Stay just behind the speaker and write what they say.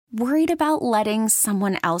Worried about letting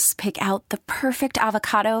someone else pick out the perfect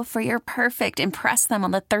avocado for your perfect impress them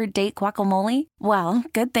on the third date guacamole? Well,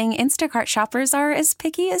 good thing Instacart shoppers are as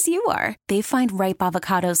picky as you are. They find ripe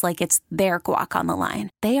avocados like it's their guac on the line.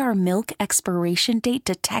 They are milk expiration date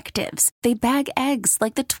detectives. They bag eggs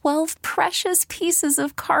like the 12 precious pieces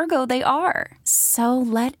of cargo they are. So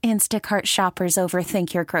let Instacart shoppers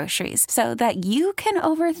overthink your groceries so that you can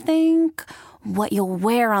overthink what you'll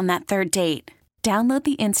wear on that third date. Download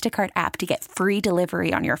the Instacart app to get free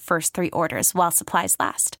delivery on your first 3 orders while supplies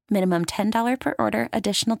last. Minimum $10 per order.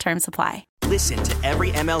 Additional terms apply. Listen to every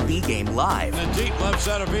MLB game live. In the deep left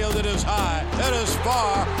center field, it is high, it is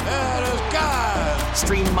far, it is God.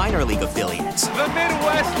 Stream minor league affiliates. The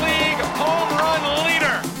Midwest League home run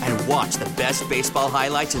leader. And watch the best baseball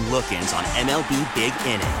highlights and look-ins on MLB Big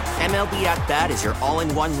Inning. MLB At Bat is your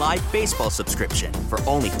all-in-one live baseball subscription for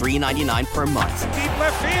only $3.99 per month. Deep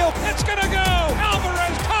left field, it's gonna go.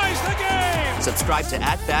 Alvarez ties the game. Subscribe to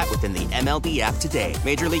At Bat within the MLB app today.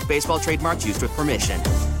 Major League Baseball trademarks used with permission.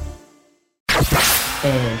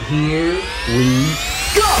 And here we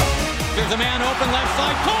go! There's a man open left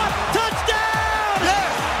side, caught! Touchdown!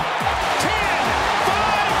 Yeah! 10,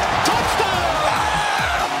 5, touchdown!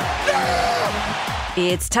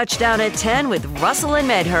 Yeah! It's Touchdown at 10 with Russell and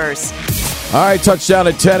Medhurst. All right, Touchdown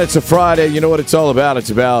at 10. It's a Friday. You know what it's all about. It's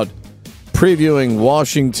about previewing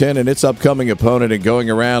Washington and its upcoming opponent and going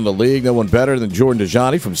around the league. No one better than Jordan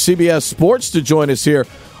Dajani from CBS Sports to join us here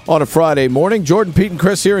on a Friday morning. Jordan, Pete, and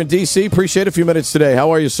Chris here in D.C. Appreciate a few minutes today. How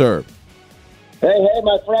are you, sir? Hey,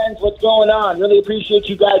 my friends. What's going on? Really appreciate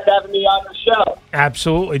you guys having me on the show.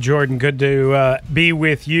 Absolutely, Jordan. Good to be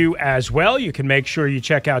with you as well. You can make sure you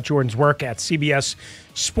check out Jordan's work at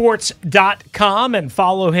CBSSports.com and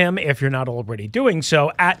follow him, if you're not already doing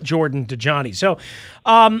so, at Jordan Dajani. So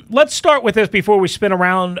let's start with this before we spin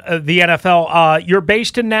around the NFL. You're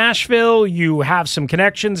based in Nashville. You have some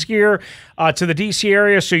connections here to the D.C.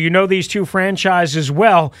 area, so you know these two franchises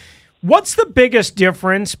well. What's the biggest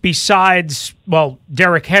difference besides,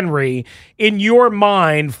 Derrick Henry, in your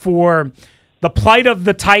mind for the plight of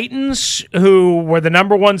the Titans, who were the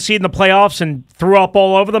number 1 seed in the playoffs and threw up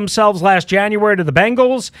all over themselves last January to the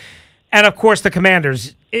Bengals, and, of course, the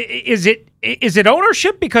Commanders? Is it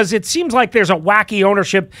ownership? Because it seems like there's a wacky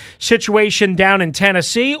ownership situation down in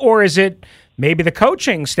Tennessee, or is it maybe the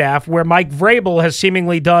coaching staff where Mike Vrabel has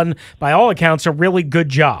seemingly done, by all accounts, a really good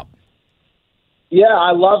job? Yeah,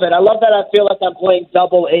 I love it. I love that I feel like I'm playing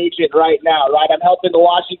double agent right now, right? I'm helping the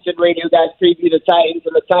Washington radio guys preview the Titans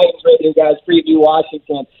and the Titans radio guys preview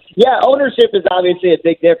Washington. Yeah, ownership is obviously a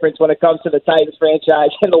big difference when it comes to the Titans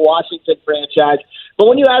franchise and the Washington franchise.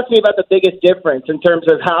 But when you ask me about the biggest difference in terms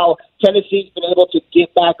of how Tennessee's been able to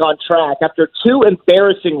get back on track after 2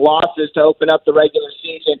 embarrassing losses to open up the regular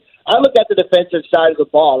season, I look at the defensive side of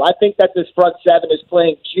the ball. I think that this front seven is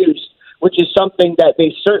playing juice, which is something that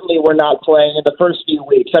they certainly were not playing in the first few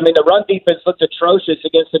weeks. I mean, the run defense looked atrocious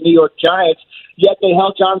against the New York Giants, yet they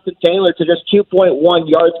held Jonathan Taylor to just 2.1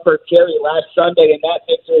 yards per carry last Sunday in that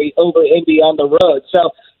victory over Indy on the road.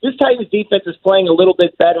 So this Titans defense is playing a little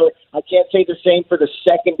bit better. I can't say the same for the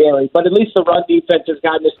secondary, but at least the run defense has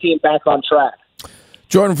gotten this team back on track.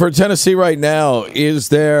 Jordan, for Tennessee right now, is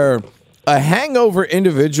there a hangover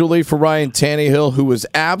individually for Ryan Tannehill, who was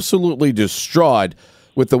absolutely distraught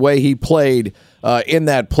with the way he played in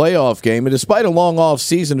that playoff game? And despite a long off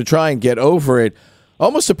season to try and get over it,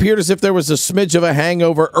 almost appeared as if there was a smidge of a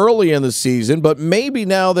hangover early in the season. But maybe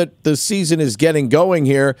now that the season is getting going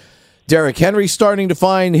here, Derrick Henry starting to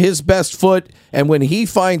find his best foot. And when he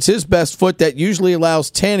finds his best foot, that usually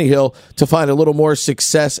allows Tannehill to find a little more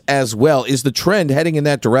success as well. Is the trend heading in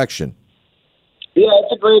that direction? Yeah,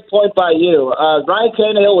 it's a great point by you. Ryan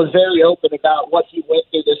Tannehill was very open about what he went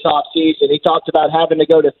through this offseason. He talked about having to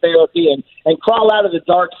go to therapy and crawl out of the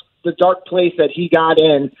dark place that he got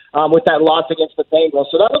in with that loss against the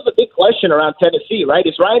Bengals. So that was the big question around Tennessee, right?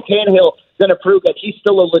 Is Ryan Tannehill going to prove that he's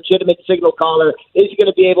still a legitimate signal caller? Is he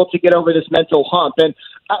going to be able to get over this mental hump? And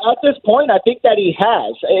at this point, I think that he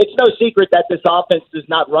has. It's no secret that this offense does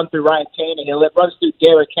not run through Ryan Tannehill. It runs through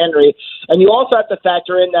Derrick Henry. And you also have to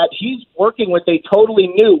factor in that he's working with a totally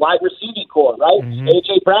new wide receiving core, right? Mm-hmm.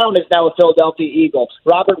 A.J. Brown is now a Philadelphia Eagle.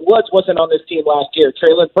 Robert Woods wasn't on this team last year.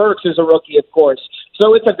 Treylon Burks is a rookie, of course.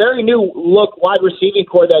 So it's a very new look wide receiving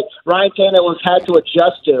core that Ryan Tannehill has had to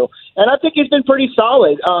adjust to. And I think he's been pretty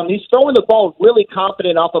solid. He's throwing the ball really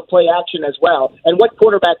confident off of play action as well. And what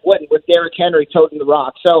quarterback wouldn't with Derrick Henry toting the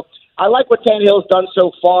rock? So I like what Tannehill's done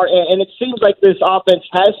so far. And it seems like this offense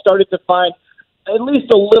has started to find at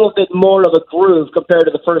least a little bit more of a groove compared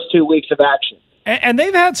to the first 2 weeks of action. And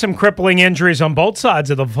they've had some crippling injuries on both sides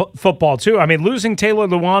of the football, too. I mean, losing Taylor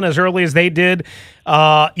Lewan as early as they did,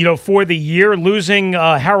 for the year, losing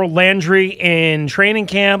Harold Landry in training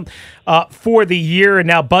camp for the year, and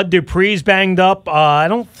now Bud Dupree's banged up.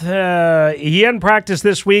 He hadn't practiced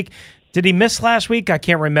this week. Did he miss last week? I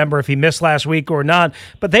can't remember if he missed last week or not.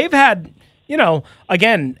 But they've had,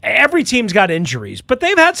 again, every team's got injuries, but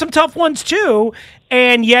they've had some tough ones too,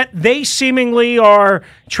 and yet they seemingly are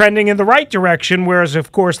trending in the right direction, whereas,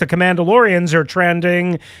 of course, the Commandalorians are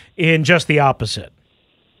trending in just the opposite.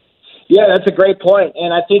 Yeah, that's a great point,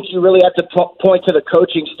 and I think you really have to point to the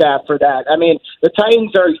coaching staff for that. I mean, the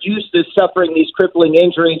Titans are used to suffering these crippling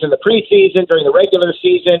injuries in the preseason, during the regular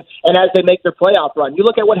season, and as they make their playoff run. You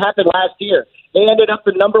look at what happened last year. They ended up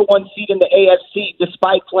the number one seed in the AFC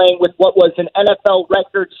despite playing with what was an NFL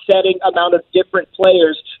record-setting amount of different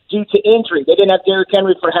players due to injury. They didn't have Derrick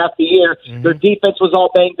Henry for half the year. Mm-hmm. Their defense was all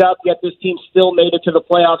banged up, yet this team still made it to the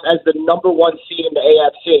playoffs as the number one seed in the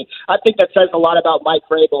AFC. I think that says a lot about Mike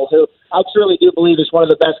Vrabel, who I truly do believe is one of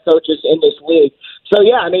the best coaches in this league. So,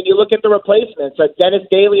 yeah, I mean, you look at the replacements. Dennis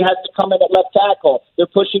Daly has to come in at left tackle. They're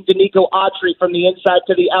pushing Danico Autry from the inside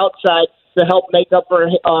to the outside to help make up for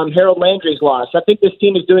Harold Landry's loss. I think this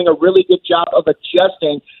team is doing a really good job of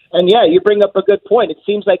adjusting. And, yeah, you bring up a good point. It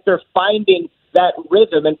seems like they're finding that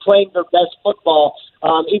rhythm and playing their best football,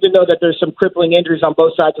 even though that there's some crippling injuries on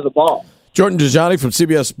both sides of the ball. Jordan Dajani from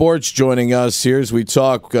CBS Sports joining us here as we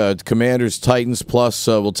talk Commanders, Titans, plus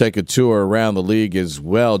we'll take a tour around the league as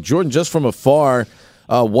well. Jordan, just from afar,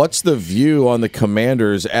 what's the view on the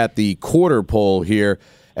Commanders at the quarter pole here,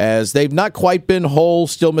 as they've not quite been whole,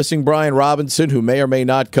 still missing Brian Robinson, who may or may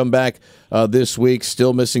not come back this week,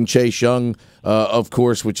 still missing Chase Young, of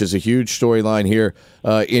course, which is a huge storyline here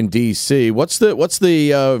in D.C. What's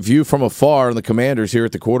the view from afar on the Commanders here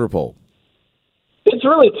at the quarter pole? It's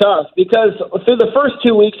really tough because through the first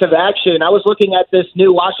 2 weeks of action, I was looking at this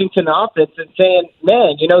new Washington offense and saying,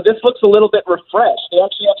 man, this looks a little bit refreshed. They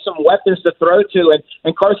actually have some weapons to throw to,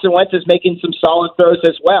 and Carson Wentz is making some solid throws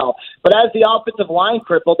as well. But as the offensive line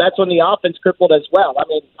crippled, that's when the offense crippled as well. I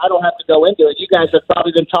mean, I don't have to go into it. You guys have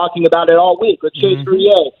probably been talking about it all week with Chase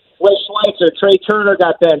Roulier, Wes Schweitzer, Trey Turner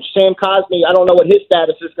got benched, Sam Cosmi. I don't know what his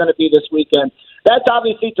status is going to be this weekend. That's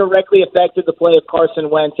obviously directly affected the play of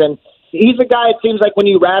Carson Wentz, and he's a guy, it seems like when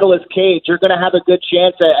you rattle his cage, you're going to have a good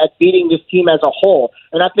chance at beating this team as a whole.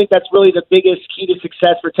 And I think that's really the biggest key to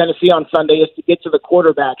success for Tennessee on Sunday is to get to the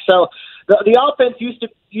quarterback. So the offense used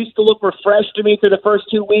to look refreshed to me through the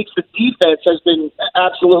first 2 weeks. The defense has been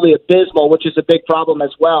absolutely abysmal, which is a big problem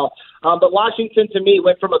as well. But Washington, to me,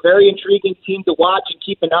 went from a very intriguing team to watch and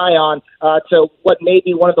keep an eye on to what may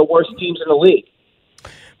be one of the worst teams in the league.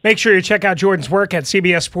 Make sure you check out Jordan's work at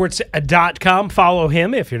CBSSports.com. Follow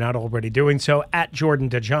him, if you're not already doing so, at Jordan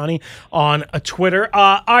Dajani on Twitter.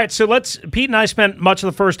 All right, so Pete and I spent much of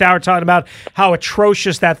the first hour talking about how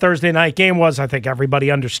atrocious that Thursday night game was. I think everybody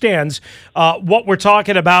understands what we're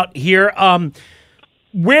talking about here.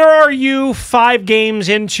 Where are you 5 games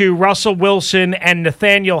into Russell Wilson and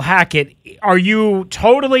Nathaniel Hackett? Are you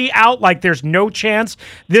totally out, like there's no chance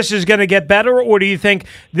this is going to get better, or do you think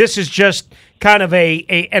this is just kind of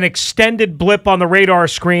an extended blip on the radar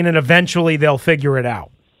screen and eventually they'll figure it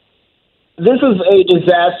out? This is a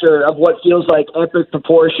disaster of what feels like epic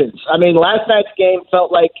proportions. I mean, last night's game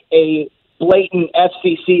felt like a blatant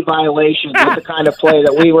FCC violation with the kind of play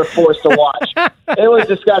that we were forced to watch. It was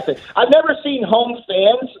disgusting. I've never seen home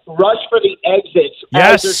fans rush for the exits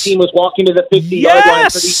as their team was walking to the 50-yard line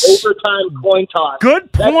for the overtime coin toss.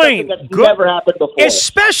 Good point. That's never happened before.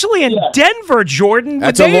 Especially in Denver, Jordan.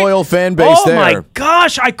 That's a loyal fan base there. Oh, my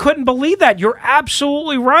gosh. I couldn't believe that. You're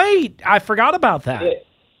absolutely right. I forgot about that.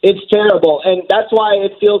 It's terrible, and that's why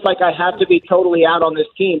it feels like I have to be totally out on this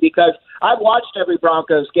team because I've watched every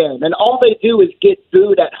Broncos game, and all they do is get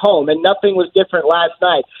booed at home, and nothing was different last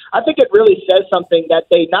night. I think it really says something that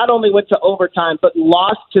they not only went to overtime, but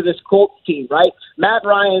lost to this Colts team, right? Matt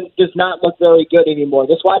Ryan does not look very good anymore.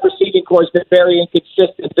 This wide receiving core has been very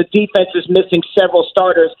inconsistent. The defense is missing several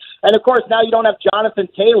starters. And, of course, now you don't have Jonathan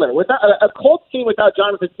Taylor. Without a Colts team without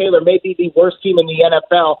Jonathan Taylor may be the worst team in the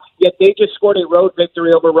NFL, yet they just scored a road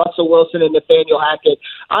victory over Russell Wilson and Nathaniel Hackett.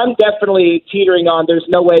 I'm definitely teetering on there's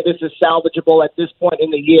no way this is salvageable at this point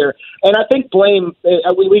in the year. And I think blame,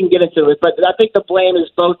 we can get into it, but I think the blame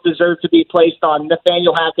is both deserved to be placed on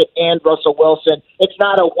Nathaniel Hackett and Russell Wilson. It's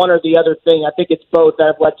not a one or the other thing. I think it's both that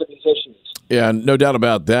have led to these issues. Yeah, no doubt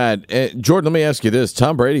about that. Jordan, let me ask you this.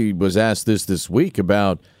 Tom Brady was asked this week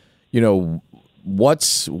about,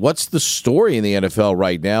 what's the story in the NFL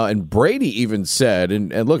right now? And Brady even said,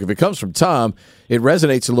 and look, if it comes from Tom, it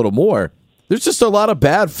resonates a little more. There's just a lot of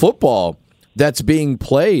bad football that's being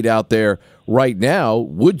played out there right now.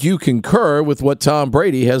 Would you concur with what Tom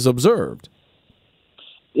Brady has observed?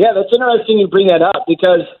 Yeah, that's interesting you bring that up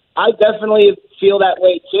because I definitely feel that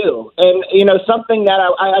way too. And, something that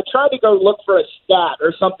I tried to go look for a stat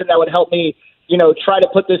or something that would help me, try to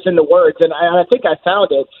put this into words. And I think I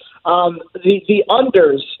found it. The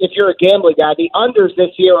unders, if you're a gambling guy, the unders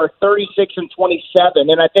this year are 36 and 27.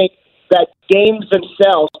 And I think that games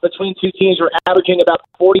themselves between two teams were averaging about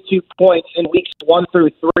 42 points in weeks 1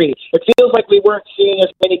 through 3. It feels like we weren't seeing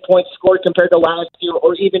as many points scored compared to last year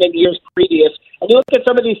or even in years previous. And you look at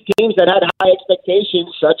some of these teams that had high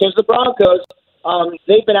expectations, such as the Broncos,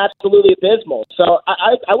 they've been absolutely abysmal. So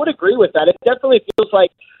I would agree with that. It definitely feels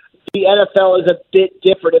like the NFL is a bit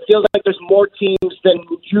different. It feels like there's more teams than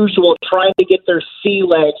usual trying to get their sea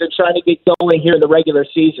legs and trying to get going here in the regular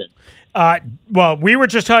season. Well, we were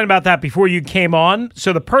just talking about that before you came on.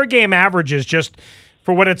 So the per-game averages, just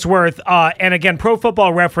for what it's worth, and again, Pro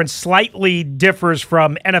Football Reference slightly differs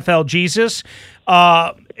from NFL Jesus.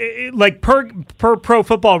 Like per Pro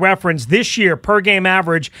Football Reference, this year, per-game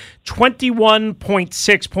average,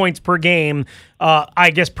 21.6 points per game,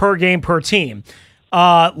 I guess per game per team.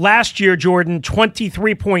 Last year, Jordan,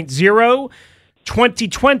 23.0.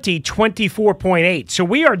 2020, 24.8. So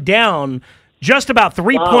we are down just about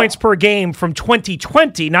 3 points per game from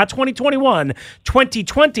 2020, not 2021,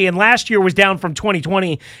 2020, and last year was down from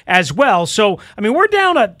 2020 as well. So, I mean, we're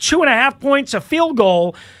down at 2.5 points, a field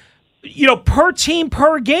goal, per team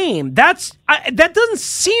per game. That doesn't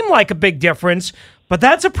seem like a big difference, but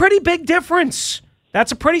that's a pretty big difference.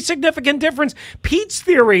 That's a pretty significant difference. Pete's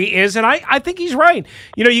theory is, and I think he's right,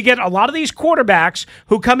 you get a lot of these quarterbacks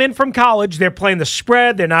who come in from college, they're playing the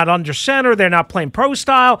spread, they're not under center, they're not playing pro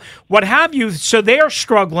style, what have you, so they're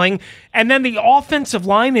struggling, and then the offensive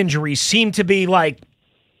line injuries seem to be like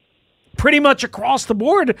pretty much across the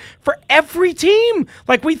board for every team.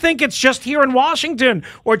 Like we think it's just here in Washington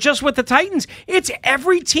or just with the Titans. It's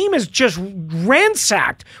every team is just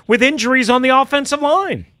ransacked with injuries on the offensive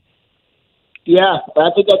line. Yeah,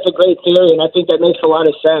 I think that's a great theory, and I think that makes a lot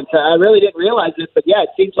of sense. I really didn't realize this, but yeah, it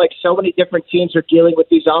seems like so many different teams are dealing with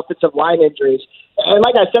these offensive line injuries. And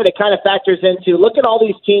like I said, it kind of factors into, look at all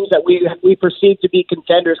these teams that we perceive to be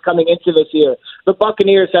contenders coming into this year. The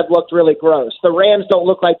Buccaneers have looked really gross. The Rams don't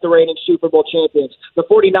look like the reigning Super Bowl champions. The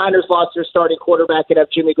 49ers lost their starting quarterback and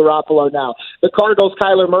have Jimmy Garoppolo now. The Cardinals,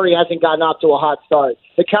 Kyler Murray hasn't gotten off to a hot start.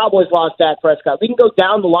 The Cowboys lost Dak Prescott. We can go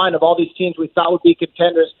down the line of all these teams we thought would be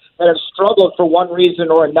contenders that have struggled for one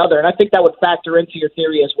reason or another, and I think that would factor into your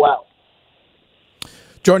theory as well.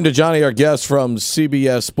 Jordan Dajani, our guest from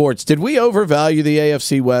CBS Sports. Did we overvalue the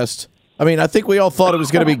AFC West? I mean, I think we all thought it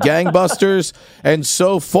was going to be gangbusters, and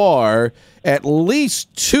so far, at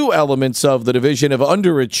least two elements of the division have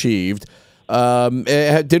underachieved.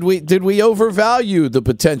 Did we overvalue the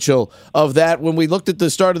potential of that when we looked at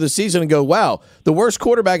the start of the season and go, wow, the worst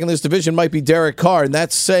quarterback in this division might be Derek Carr, and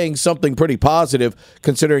that's saying something pretty positive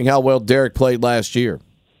considering how well Derek played last year?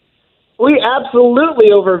 We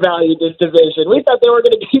absolutely overvalued this division. We thought they were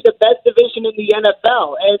going to be the best division in the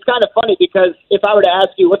NFL. And it's kind of funny because if I were to ask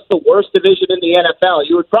you what's the worst division in the NFL,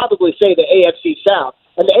 you would probably say the AFC South.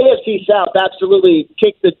 And the AFC South absolutely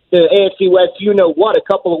kicked the AFC West, a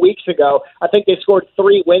couple of weeks ago. I think they scored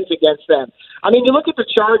 3 wins against them. I mean, you look at the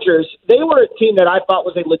Chargers, they were a team that I thought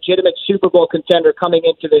was a legitimate Super Bowl contender coming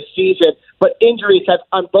into this season, but injuries have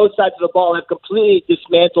on both sides of the ball have completely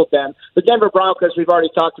dismantled them. The Denver Broncos, we've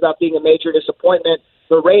already talked about being a major disappointment.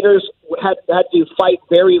 The Raiders had to fight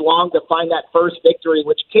very long to find that first victory,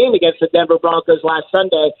 which came against the Denver Broncos last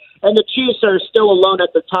Sunday. And the Chiefs are still alone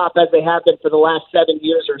at the top as they have been for the last 7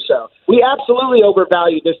 years or so. We absolutely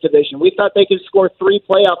overvalued this division. We thought they could score 3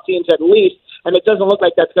 playoff teams at least, and it doesn't look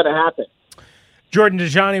like that's going to happen. Jordan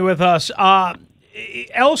Dajani with us.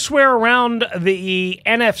 Elsewhere around the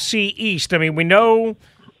NFC East, I mean, we know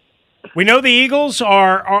the Eagles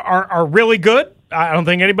are really good. I don't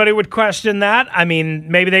think anybody would question that. I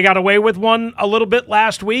mean, maybe they got away with one a little bit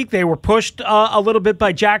last week. They were pushed a little bit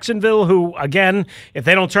by Jacksonville, who, again, if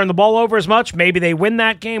they don't turn the ball over as much, maybe they win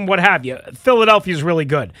that game, what have you. Philadelphia's really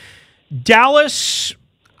good. Dallas,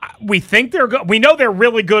 we think they're good. We know they're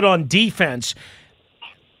really good on defense.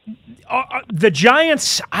 The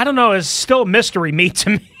Giants, I don't know, is still a mystery meat to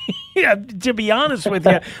me. Yeah, to be honest with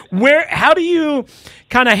you, how do you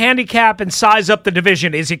kind of handicap and size up the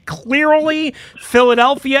division? Is it clearly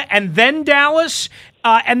Philadelphia and then Dallas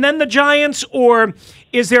and then the Giants, or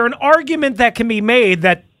is there an argument that can be made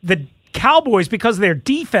that the Cowboys, because of their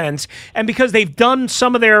defense and because they've done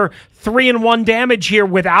some of their 3-1 damage here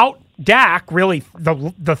without Dak, really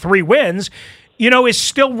the 3 wins, is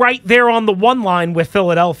still right there on the one line with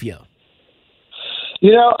Philadelphia?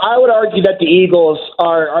 You know, I would argue that the Eagles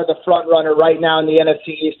are the front runner right now in the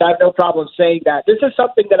NFC East. I have no problem saying that. This is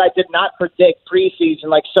something that I did not predict preseason,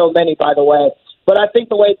 like so many, by the way. But I think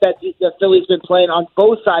the way that the Phillies been playing on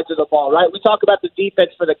both sides of the ball, right? We talk about the defense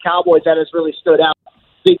for the Cowboys that has really stood out.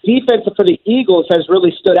 The defense for the Eagles has really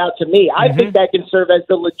stood out to me. I think that can serve as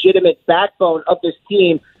the legitimate backbone of this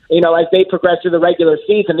team, you know, as they progress through the regular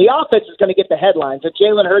season. The offense is going to get the headlines, and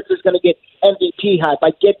Jalen Hurts is going to get MVP hype.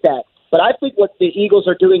 I get that. But I think what the Eagles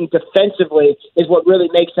are doing defensively is what really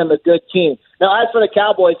makes them a good team. Now, as for the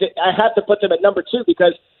Cowboys, I have to put them at number 2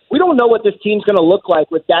 because we don't know what this team's going to look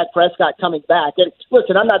like with Dak Prescott coming back. And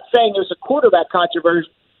listen, I'm not saying there's a quarterback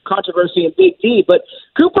controversy in Big D, but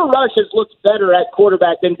Cooper Rush has looked better at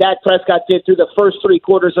quarterback than Dak Prescott did through the first 3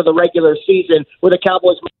 quarters of the regular season, where the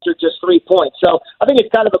Cowboys mustered just 3 points. So I think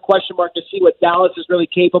it's kind of a question mark to see what Dallas is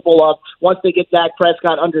really capable of once they get Dak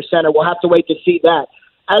Prescott under center. We'll have to wait to see that.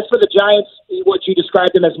 As for the Giants, what you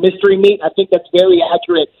described them as mystery meat, I think that's very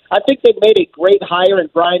accurate. I think they've made a great hire in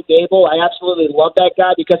Brian Dable. I absolutely love that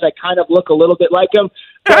guy because I kind of look a little bit like him.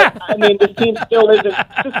 But I mean, this team still isn't,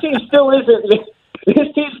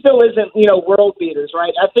 you know, world beaters,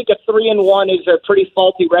 right? I think a 3-1 is a pretty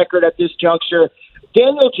faulty record at this juncture.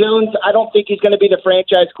 Daniel Jones, I don't think he's going to be the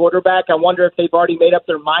franchise quarterback. I wonder if they've already made up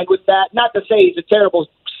their mind with that. Not to say he's a terrible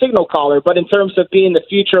signal caller, but in terms of being the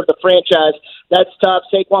future of the franchise, that's tough.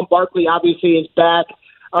 Saquon Barkley obviously is back.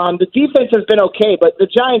 The defense has been okay, but the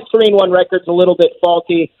Giants' 3-1 record's a little bit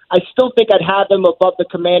faulty. I still think I'd have them above the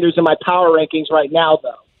Commanders in my power rankings right now,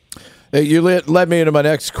 though. Hey, you led me into my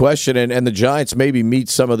next question, and the Giants maybe meet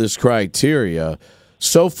some of this criteria.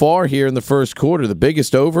 So far here in the first quarter, the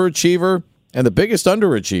biggest overachiever and the biggest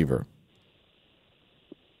underachiever.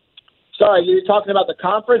 Sorry, you're talking about the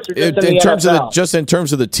conference or just in the terms NFL? Just in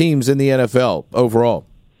terms of the teams in the NFL overall.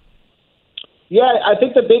 Yeah, I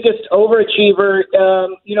think the biggest overachiever,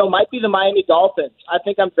 might be the Miami Dolphins. I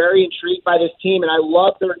think I'm very intrigued by this team, and I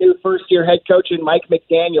love their new first-year head coach in Mike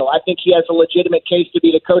McDaniel. I think he has a legitimate case to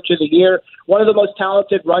be the coach of the year. One of the most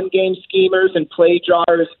talented run game schemers and play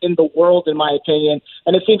drawers in the world, in my opinion.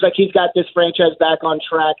 And it seems like he's got this franchise back on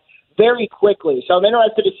track very quickly. So I'm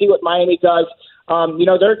interested to see what Miami does.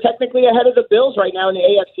 They're technically ahead of the Bills right now in the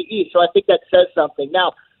AFC East, so I think that says something.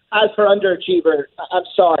 Now, as for underachiever, I'm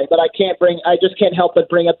sorry, but I just can't help but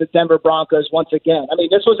bring up the Denver Broncos once again. I mean,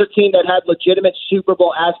 this was a team that had legitimate Super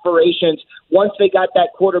Bowl aspirations once they got that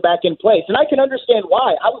quarterback in place. And I can understand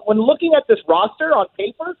why. When looking at this roster on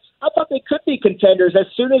paper, I thought they could be contenders as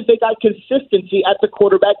soon as they got consistency at the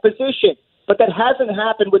quarterback position. But that hasn't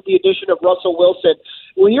happened with the addition of Russell Wilson.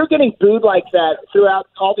 When you're getting booed like that throughout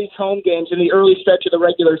all these home games in the early stretch of the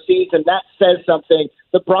regular season, that says something.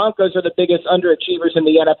 The Broncos are the biggest underachievers in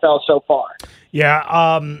the NFL so far.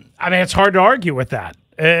 Yeah, it's hard to argue with that.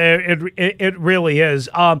 It really is.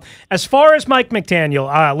 As far as Mike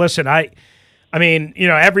McDaniel, listen,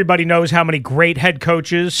 everybody knows how many great head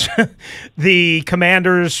coaches the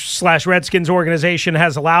Commanders/Redskins organization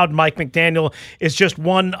has allowed. Mike McDaniel is just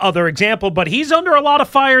one other example, but he's under a lot of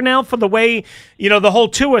fire now for the way, the whole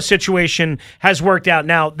Tua situation has worked out.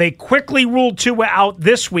 Now, they quickly ruled Tua out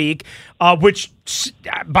this week, which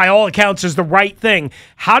by all accounts is the right thing.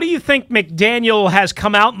 How do you think McDaniel has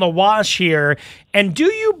come out in the wash here? And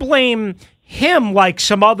do you blame him like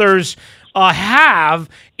some others have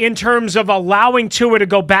in terms of allowing Tua to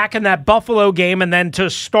go back in that Buffalo game and then to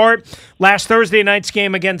start last Thursday night's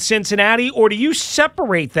game against Cincinnati? Or do you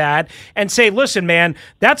separate that and say, listen, man,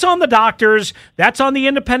 that's on the doctors, that's on the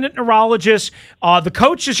independent neurologist, the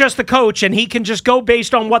coach is just the coach, and he can just go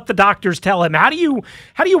based on what the doctors tell him? How do you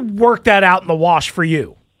work that out in the wash for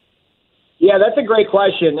you? Yeah, that's a great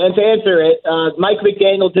question. And to answer it, Mike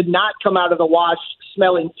McDaniel did not come out of the wash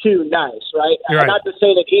smelling too nice, right? Right. Not to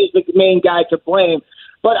say that he's the main guy to blame,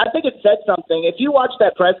 but I think it said something. If you watch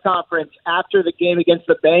that press conference after the game against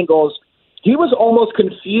the Bengals, he was almost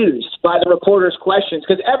confused by the reporters' questions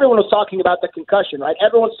because everyone was talking about the concussion, right?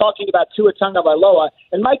 Everyone's talking about Tua Tagovailoa,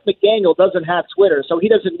 and Mike McDaniel doesn't have Twitter, so he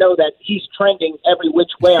doesn't know that he's trending every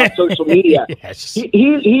which way on social media. Yes.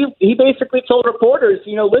 He basically told reporters,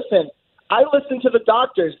 listen, I listened to the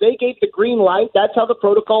doctors. They gave the green light. That's how the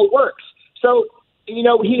protocol works. So,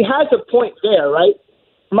 he has a point there, right?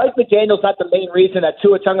 Mike McDaniel's not the main reason that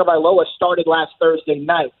Tua Tagovailoa started last Thursday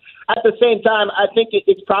night. At the same time, I think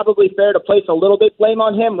it's probably fair to place a little bit blame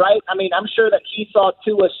on him, right? I mean, I'm sure that he saw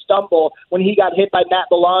Tua stumble when he got hit by Matt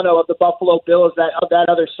Milano of the Buffalo Bills that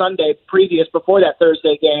other Sunday before that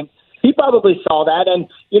Thursday game. he probably saw that. And,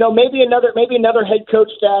 maybe another head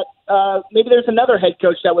coach that maybe there's another head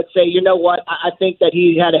coach that would say, you know what, I think that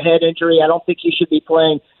he had a head injury. I don't think he should be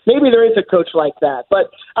playing. Maybe there is a coach like that. But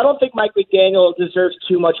I don't think Mike McDaniel deserves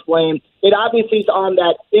too much blame. It obviously is on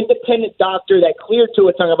that independent doctor that cleared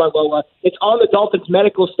Tua Tagovailoa. It's on the Dolphins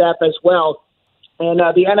medical staff as well. And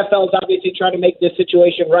the NFL is obviously trying to make this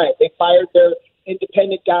situation right. They fired their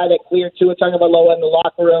independent guy that cleared Tua Tagovailoa in the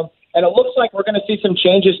locker room. And it looks like we're going to see some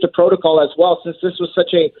changes to protocol as well, since this was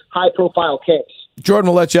such a high-profile case. Jordan,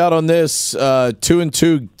 will let you out on this.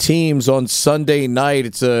 2-2 teams on Sunday night.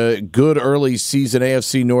 It's a good early season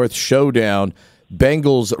AFC North showdown.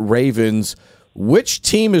 Bengals, Ravens. Which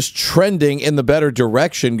team is trending in the better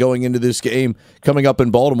direction going into this game coming up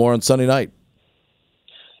in Baltimore on Sunday night?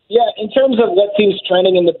 Yeah, in terms of what team's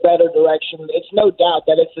trending in the better direction, it's no doubt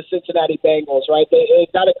that it's the Cincinnati Bengals, right?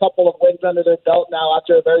 They've got a couple of wins under their belt now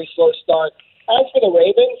after a very slow start. As for the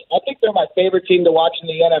Ravens, I think they're my favorite team to watch in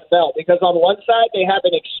the NFL because on one side, they have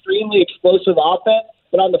an extremely explosive offense,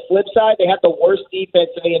 but on the flip side, they have the worst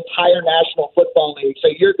defense in the entire National Football League.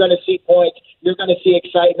 So you're going to see points, you're going to see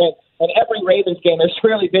excitement, and every Ravens game has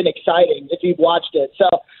really been exciting if you've watched it. So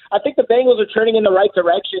I think the Bengals are turning in the right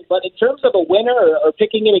direction, but in terms of a winner or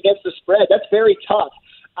picking it against the spread, that's very tough.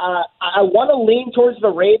 I want to lean towards the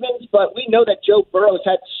Ravens, but we know that Joe Burrow's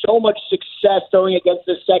had so much success throwing against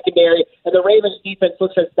this secondary, and the Ravens' defense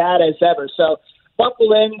looks as bad as ever. So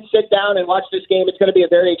buckle in, sit down, and watch this game. It's going to be a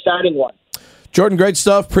very exciting one. Jordan, great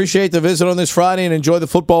stuff. Appreciate the visit on this Friday, and enjoy the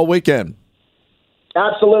football weekend.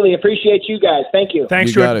 Absolutely. Appreciate you guys. Thank you.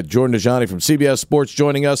 Thanks, Jordan. Got it. Jordan Najani from CBS Sports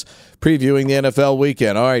joining us, previewing the NFL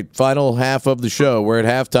weekend. All right, final half of the show. We're at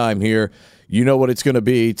halftime here. You know what it's going to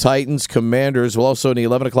be. Titans, Commanders. We'll also in the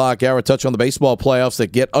 11 o'clock hour touch on the baseball playoffs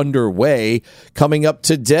that get underway coming up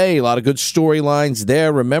today. A lot of good storylines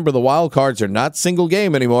there. Remember, the wild cards are not single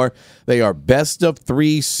game anymore. They are best of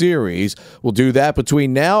 3 series. We'll do that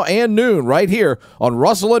between now and noon right here on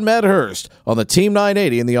Russell and Medhurst on the Team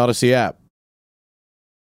 980 in the Odyssey app.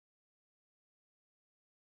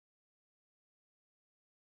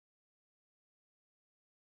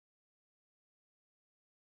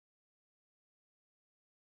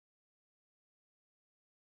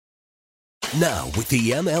 Now, with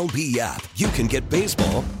the MLB app, you can get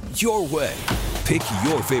baseball your way. Pick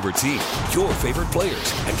your favorite team, your favorite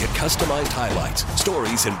players, and get customized highlights,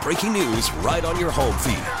 stories, and breaking news right on your home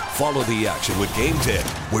feed. Follow the action with Game Tip,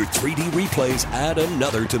 where 3D replays add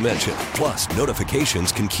another dimension. Plus,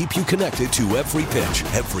 notifications can keep you connected to every pitch,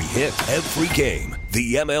 every hit, every game.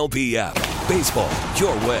 The MLB app. Baseball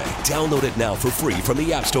your way. Download it now for free from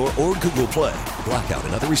the App Store or Google Play. Blackout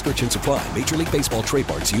and other restrictions apply. Major League Baseball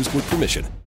trademarks used with permission.